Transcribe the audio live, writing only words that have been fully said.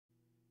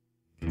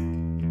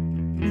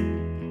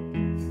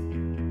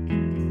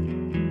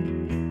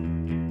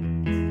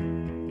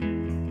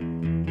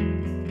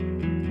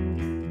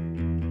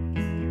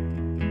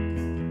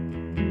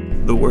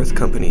Würth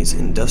Company's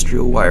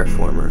Industrial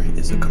Wireformer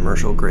is a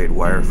commercial-grade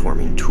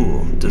wireforming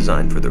tool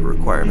designed for the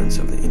requirements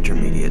of the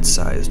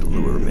intermediate-sized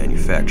lure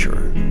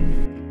manufacturer.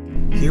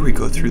 Here we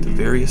go through the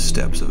various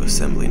steps of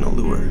assembling a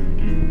lure.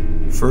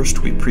 First,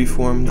 we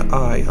preform the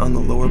eye on the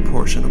lower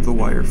portion of the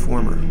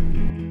wireformer.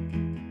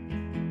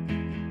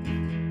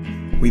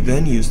 We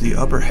then use the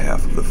upper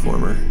half of the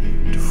former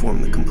to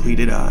form the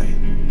completed eye.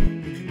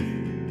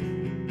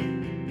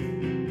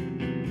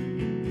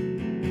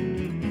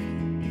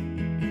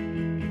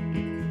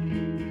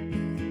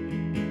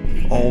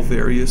 All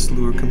various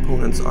lure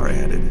components are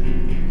added.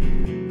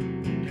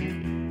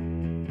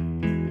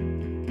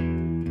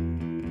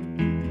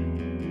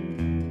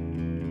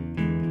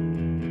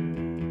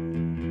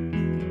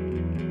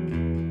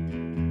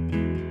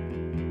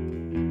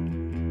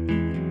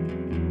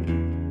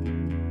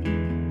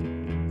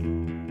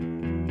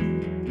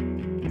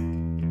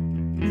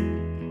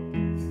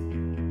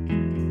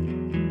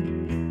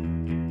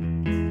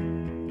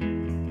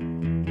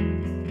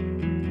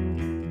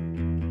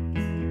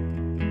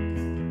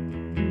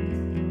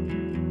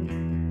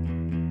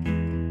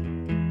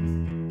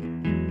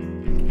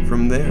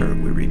 From there,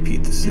 we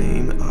repeat the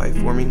same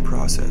eye-forming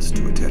process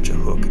to attach a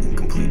hook and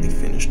completely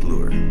finished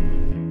lure.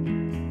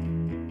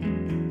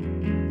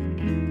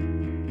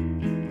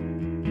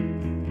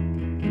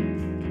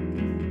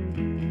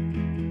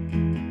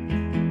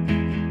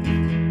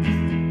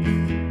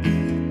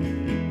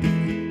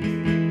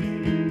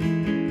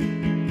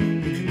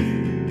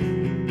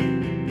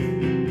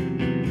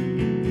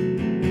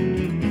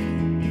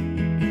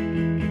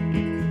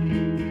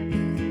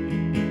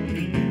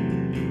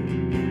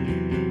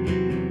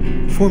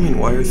 Forming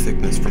wire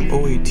thickness from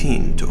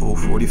 018 to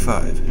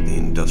 045, the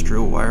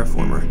Industrial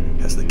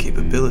Wireformer has the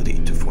capability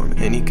to form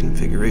any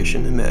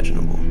configuration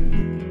imaginable.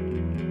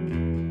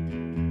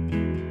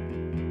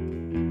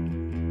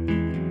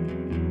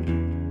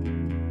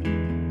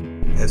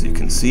 As you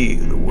can see,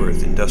 the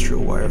Würth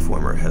Industrial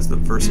Wireformer has the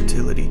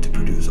versatility to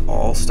produce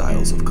all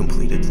styles of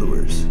completed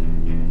lures.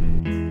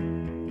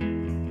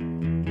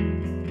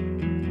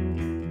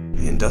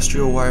 The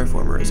Industrial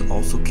Wireformer is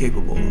also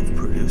capable of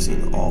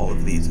producing all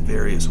of these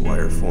various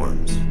wire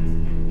forms.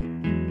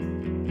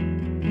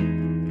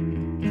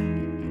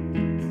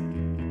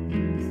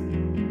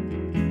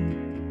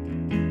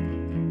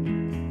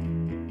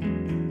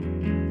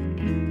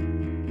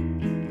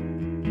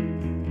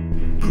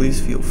 Please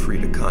feel free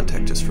to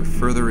contact us for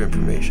further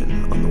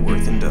information on the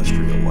Würth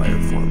Industrial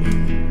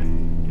Wireformer.